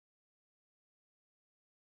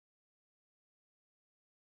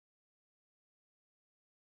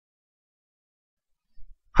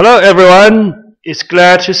Hello everyone, it's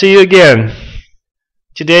glad to see you again.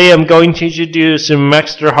 Today I'm going to introduce a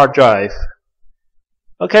Maxtor hard drive.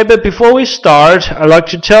 Okay, but before we start, I'd like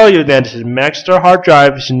to tell you that the Maxtor hard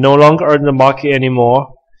drive is no longer on the market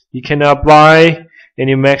anymore. You cannot buy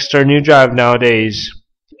any Maxtor new drive nowadays.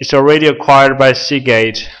 It's already acquired by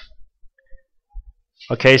Seagate.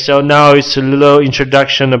 Okay, so now it's a little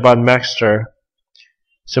introduction about Maxtor.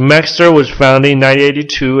 So Maxtor was founded in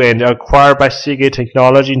 1982 and acquired by Seagate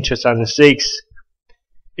Technology in 2006.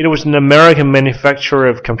 It was an American manufacturer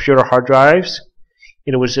of computer hard drives.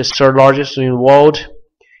 It was the third largest in the world,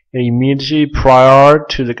 and immediately prior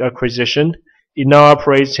to the acquisition, it now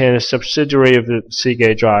operates as a subsidiary of the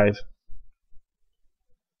Seagate Drive.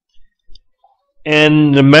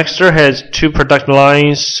 And the Maxtor has two product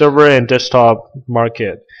lines, server and desktop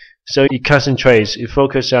market. So it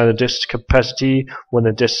focuses on the disk capacity when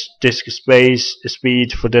the disk space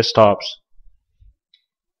speed for desktops.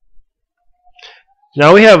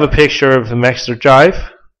 Now we have a picture of the Maxtor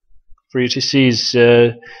drive. For you to see is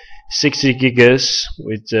 60 gigas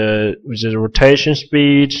with a rotation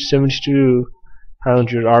speed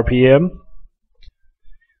 7200 RPM.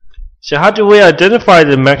 So how do we identify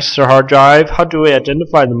the Maxtor hard drive? How do we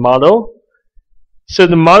identify the model? So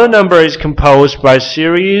the model number is composed by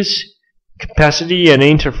series, capacity, and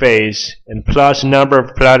interface, and plus a number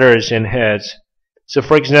of platters and heads. So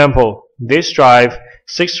for example, this drive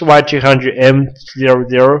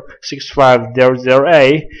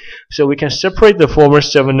 6Y200M006500A, so we can separate the former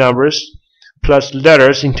 7 numbers plus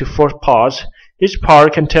letters into 4 parts. Each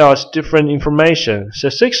part can tell us different information. So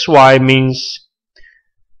 6Y means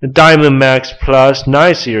the Diamond Max plus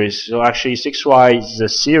 9 series. So actually 6Y is the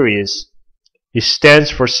series. It stands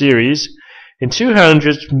for series, and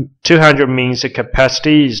 200 means the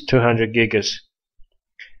capacity is 200 gigas.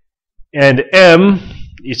 And M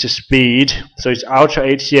is the speed, so it's Ultra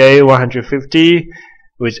ATA 150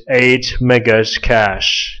 with 8 megas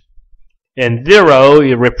cache. And 0,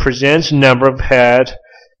 it represents the number of head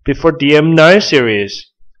before DM9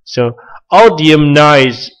 series. So all DM9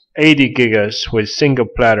 is 80 gigas with single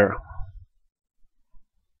platter.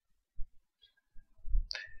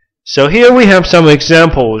 So here we have some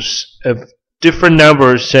examples of different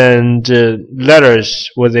numbers and letters,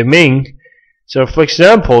 what they mean. So for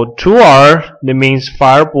example, 2R, that means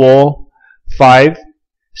Firewall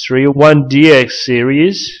 531DX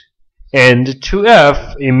series, and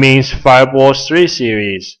 2F, it means Firewall 3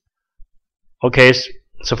 series. Okay,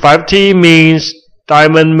 so 5T means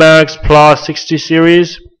Diamond Max plus 60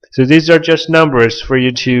 series. So these are just numbers for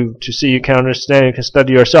you to see. You can understand, you can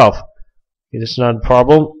study yourself. It's not a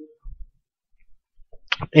problem.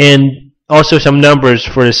 And also some numbers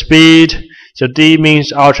for the speed. So D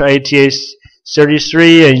means Ultra ATA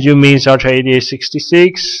 33 and U means Ultra ATA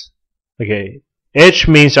 66. Okay. H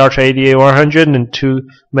means Ultra ATA 100 and 2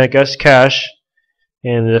 megas cache.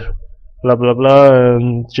 And blah blah blah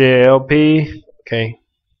and JLP. Okay.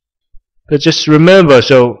 But just remember,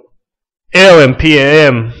 so L and P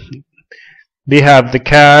and M, they have the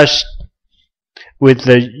cache with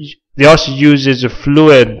they also use a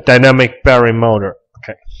fluid dynamic bearing motor.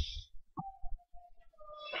 Okay.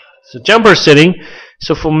 So jumper setting.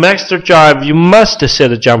 So for Maxtor drive, you must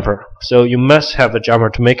set a jumper. So you must have a jumper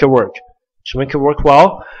to make it work. To make it work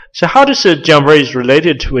well. So how does a jumper is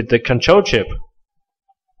related with the control chip?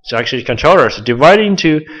 So actually controller. So the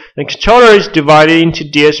controller is divided into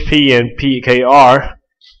DSP and PKR.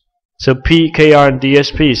 So PKR and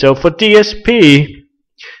DSP. So for DSP,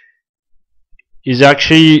 it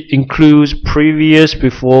actually includes previous,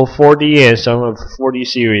 before 40 and some of 40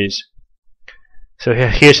 series. So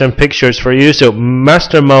here's some pictures for you. So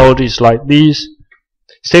master mode is like this,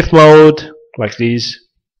 safe mode like this,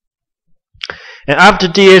 and after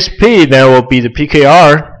DSP there will be the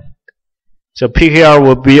PKR. So PKR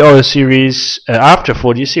will be all the series after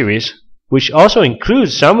 40 series, which also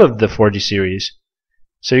includes some of the 40 series.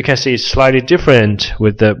 So you can see it's slightly different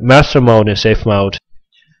with the master mode and safe mode.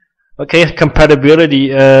 Okay, compatibility.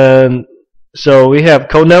 So we have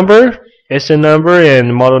code number, SN number,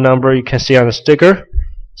 and model number you can see on the sticker.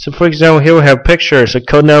 So for example, here we have pictures. The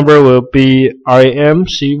code number will be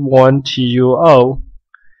RMC1TUO.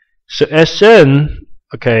 So SN,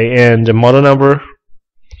 okay, and the model number.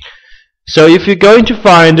 So if you're going to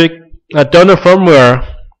find a donor firmware,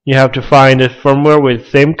 you have to find a firmware with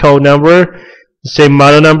same code number, same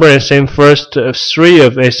model number, and same first 3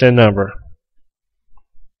 of SN number.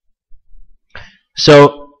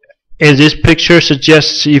 So and this picture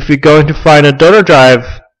suggests if you're going to find a donor drive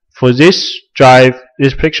for this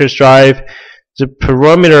picture's drive, the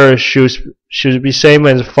parameter should be same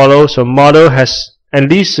as follows. So model has at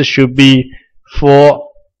least should be 4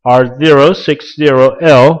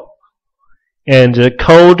 R060L, and the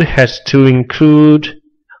code has to include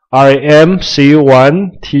RAM,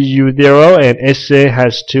 C1, TU0, and SA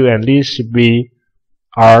has to at least be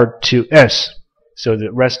R2S. So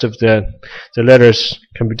the rest of the letters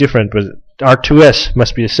can be different, but R2S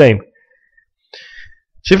must be the same.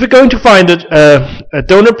 So if you're going to find a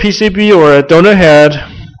donor PCB or a donor head,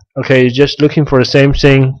 okay, you're just looking for the same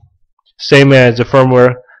thing, same as the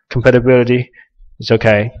firmware compatibility, it's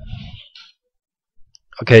okay.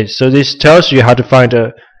 Okay, so this tells you how to find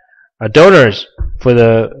a donors for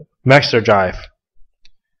the Maxtor drive.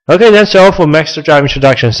 Okay, that's all for Maxtor drive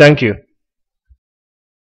introduction. Thank you.